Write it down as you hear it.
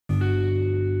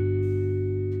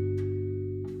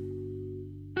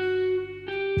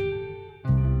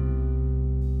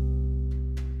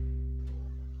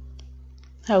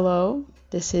Hello,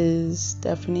 this is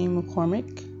Stephanie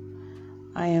McCormick.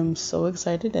 I am so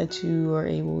excited that you are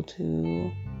able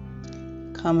to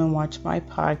come and watch my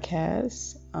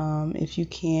podcast. If you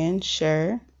can,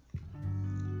 share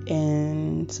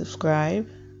and subscribe.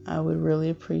 I would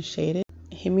really appreciate it.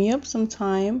 Hit me up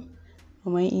sometime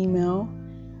on my email.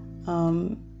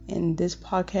 And this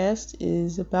podcast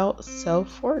is about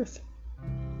self-worth.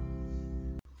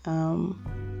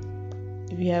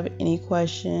 If you have any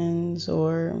questions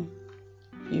or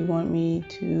if you want me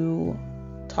to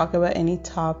talk about any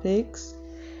topics,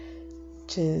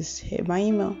 just hit my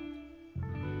email.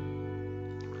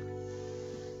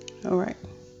 All right.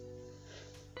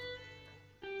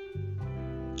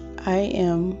 I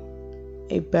am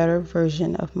a better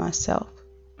version of myself.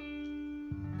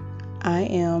 I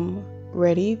am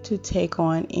ready to take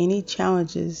on any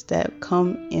challenges that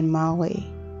come in my way.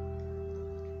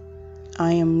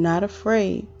 I am not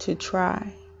afraid to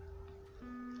try.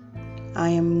 I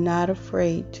am not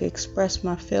afraid to express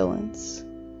my feelings.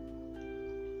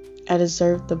 I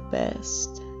deserve the best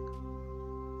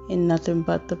and nothing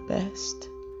but the best.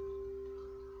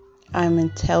 I am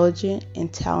intelligent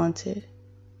and talented.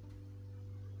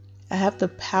 I have the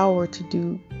power to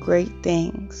do great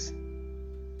things.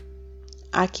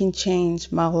 I can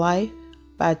change my life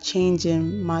by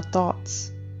changing my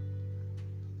thoughts.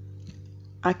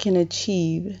 I can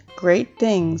achieve great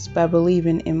things by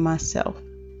believing in myself.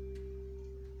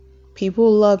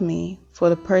 People love me for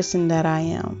the person that I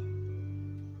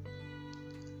am.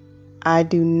 I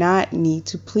do not need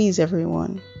to please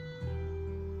everyone.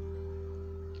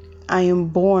 I am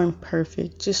born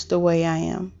perfect just the way I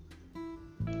am.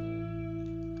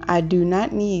 I do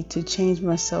not need to change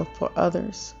myself for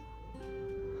others.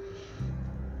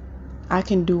 I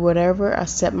can do whatever I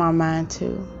set my mind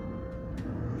to.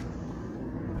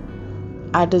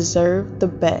 I deserve the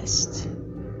best.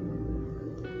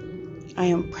 I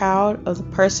am proud of the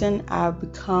person I've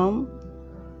become.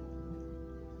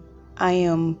 I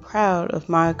am proud of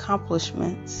my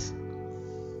accomplishments.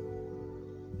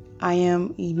 I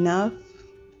am enough.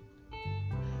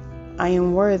 I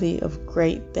am worthy of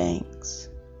great things.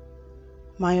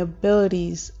 My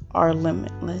abilities are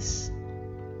limitless.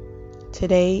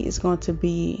 Today is going to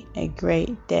be a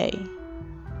great day.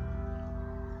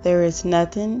 There is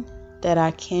nothing that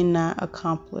I cannot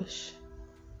accomplish.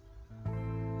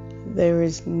 There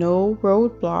is no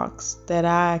roadblocks that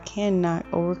I cannot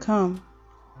overcome.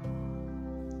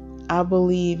 I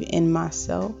believe in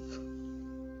myself.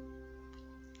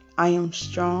 I am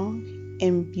strong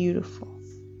and beautiful.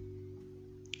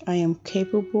 I am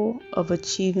capable of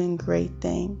achieving great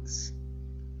things.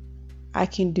 I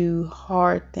can do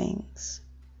hard things.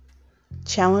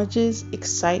 Challenges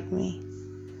excite me.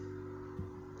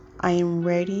 I am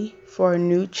ready for a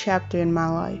new chapter in my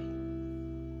life.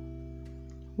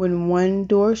 When one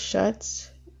door shuts,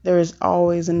 there is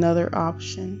always another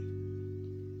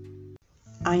option.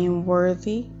 I am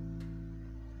worthy.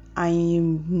 I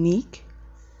am unique.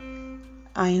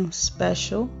 I am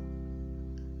special.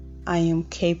 I am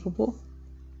capable.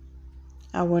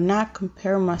 I will not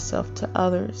compare myself to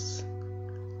others.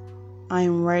 I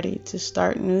am ready to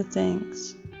start new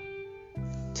things.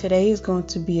 Today is going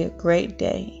to be a great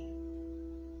day.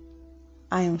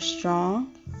 I am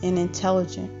strong and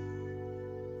intelligent.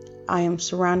 I am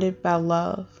surrounded by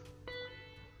love.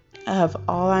 I have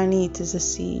all I need to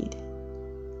succeed.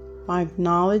 My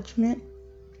acknowledgement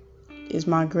is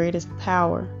my greatest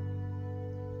power.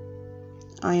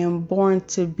 I am born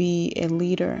to be a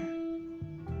leader.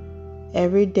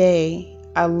 Every day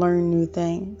I learn new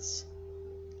things.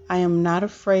 I am not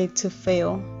afraid to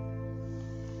fail.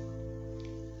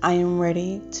 I am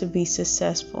ready to be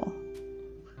successful.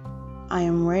 I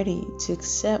am ready to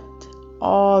accept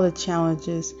all the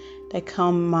challenges that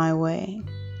come my way.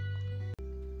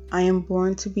 I am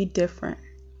born to be different.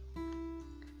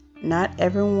 Not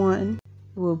everyone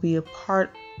will be a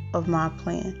part of my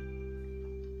plan.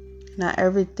 Not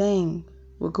everything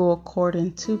will go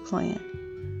according to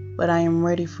plan, but I am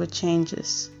ready for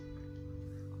changes.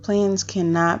 Plans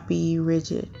cannot be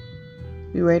rigid.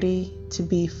 Be ready to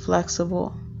be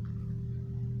flexible.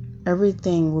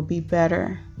 Everything will be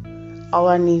better. All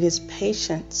I need is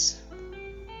patience.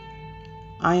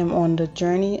 I am on the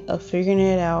journey of figuring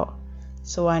it out,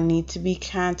 so I need to be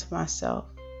kind to myself.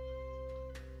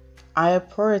 I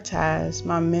prioritize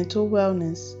my mental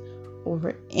wellness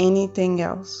over anything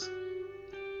else.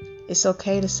 It's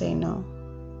okay to say no.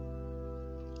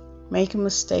 Making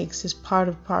mistakes is part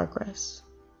of progress.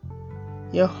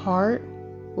 Your heart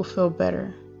will feel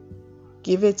better.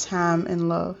 Give it time and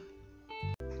love.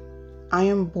 I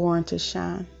am born to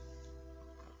shine.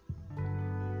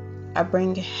 I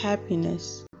bring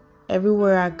happiness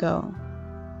everywhere I go.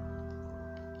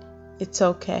 It's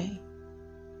okay.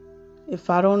 If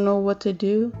I don't know what to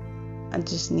do, I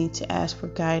just need to ask for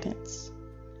guidance.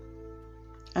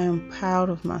 I am proud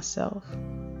of myself.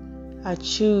 I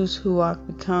choose who I've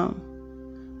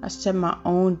become. I set my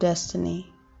own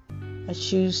destiny. I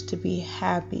choose to be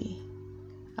happy.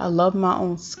 I love my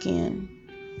own skin.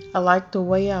 I like the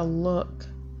way I look.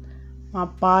 My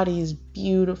body is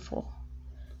beautiful.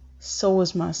 So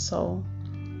is my soul.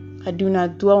 I do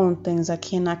not dwell on things I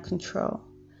cannot control.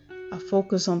 I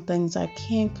focus on things I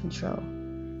can control.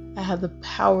 I have the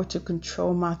power to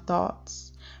control my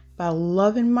thoughts. By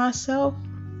loving myself,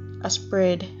 I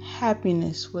spread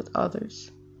happiness with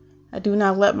others. I do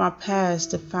not let my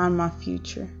past define my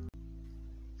future.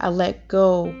 I let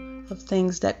go of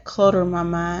things that clutter my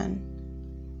mind.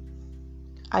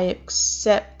 I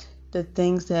accept the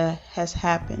things that has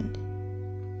happened.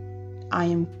 I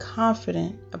am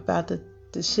confident about the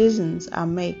decisions I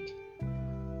make.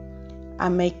 I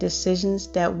make decisions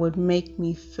that would make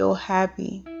me feel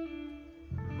happy.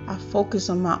 I focus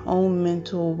on my own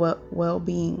mental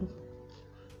well-being.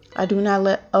 I do not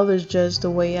let others judge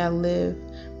the way I live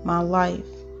my life.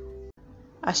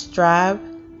 I strive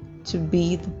to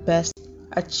be the best.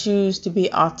 I choose to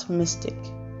be optimistic.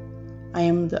 I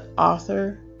am the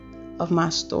author of my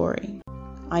story.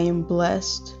 I am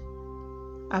blessed.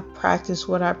 I practice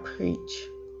what I preach.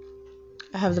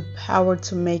 I have the power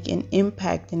to make an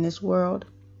impact in this world.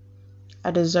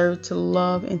 I deserve to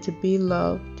love and to be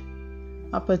loved.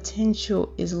 My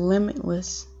potential is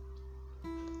limitless.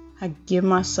 I give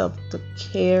myself the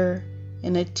care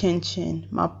and attention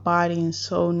my body and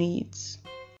soul needs.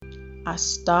 I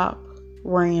stop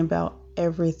worrying about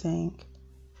everything.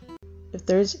 If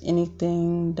there's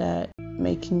anything that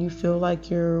making you feel like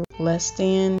you're less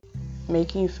than,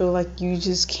 making you feel like you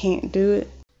just can't do it,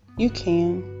 you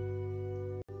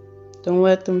can. Don't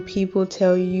let them people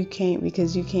tell you you can't,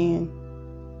 because you can.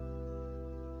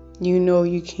 You know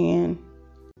you can.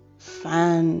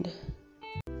 Find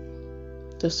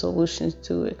the solutions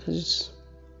to it, because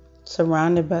you're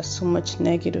surrounded by so much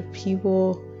negative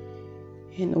people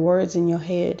and words in your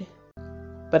head.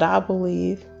 But I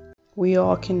believe we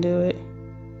all can do it.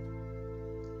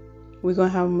 We're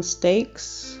going to have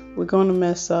mistakes. We're going to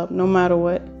mess up no matter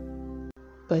what.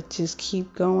 But just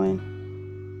keep going.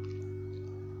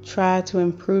 Try to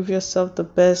improve yourself the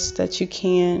best that you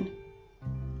can.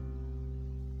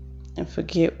 And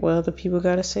forget what other people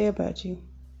got to say about you.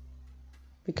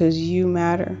 Because you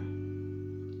matter.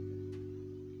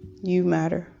 You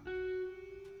matter.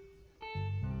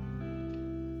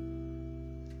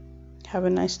 Have a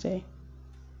nice day.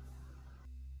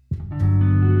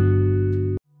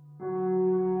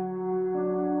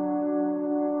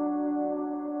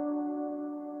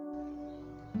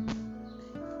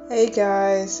 Hey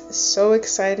guys, so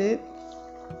excited.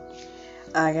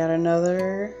 I got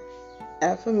another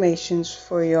affirmations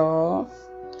for y'all.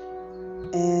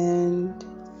 And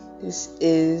this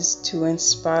is to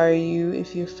inspire you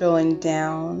if you're feeling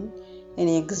down,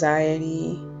 any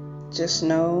anxiety. Just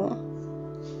know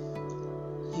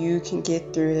you can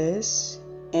get through this,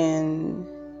 and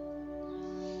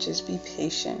just be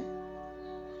patient.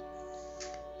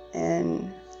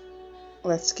 And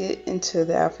let's get into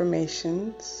the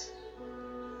affirmations.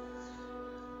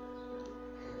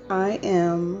 I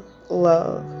am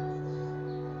love.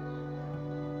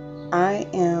 I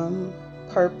am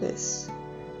purpose.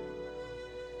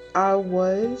 I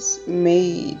was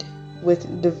made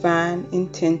with divine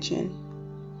intention.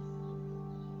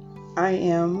 I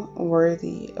am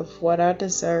worthy of what I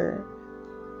deserve.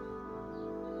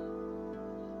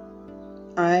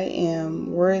 I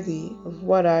am worthy of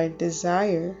what I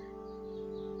desire.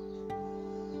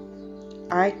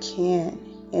 I can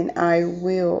and I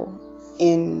will.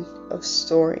 End of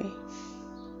story.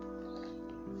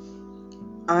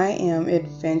 I am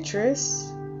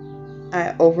adventurous.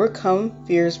 I overcome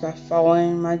fears by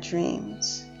following my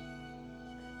dreams.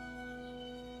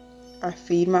 I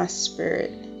feed my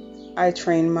spirit. I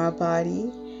train my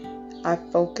body. I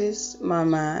focus my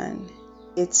mind.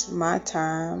 It's my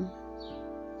time.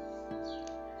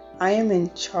 I am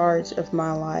in charge of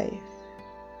my life.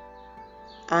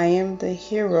 I am the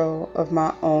hero of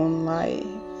my own life.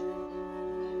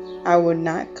 I would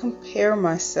not compare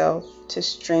myself to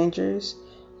strangers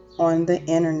on the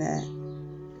internet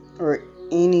or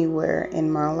anywhere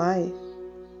in my life.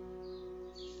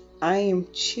 I am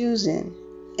choosing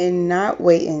and not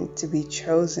waiting to be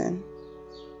chosen.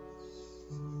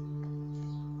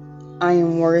 I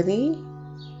am worthy,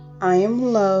 I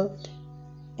am loved,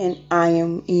 and I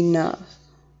am enough.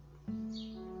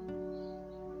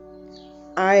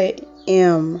 I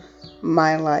am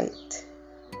my light.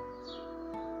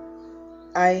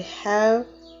 I have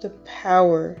the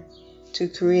power to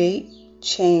create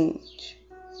change.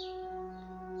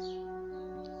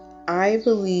 I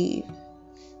believe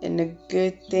in the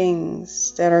good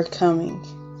things that are coming.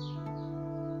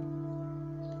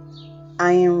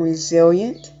 I am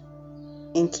resilient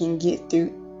and can get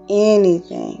through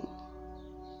anything.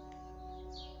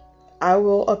 I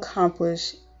will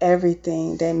accomplish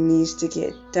everything that needs to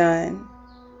get done.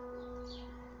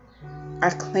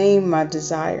 I claim my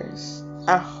desires.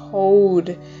 I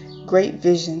hold great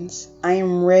visions. I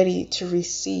am ready to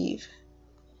receive.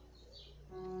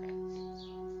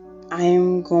 I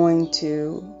am going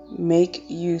to make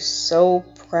you so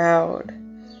proud.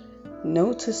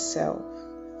 Note to self.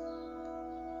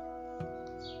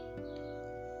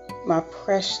 My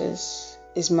precious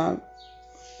is my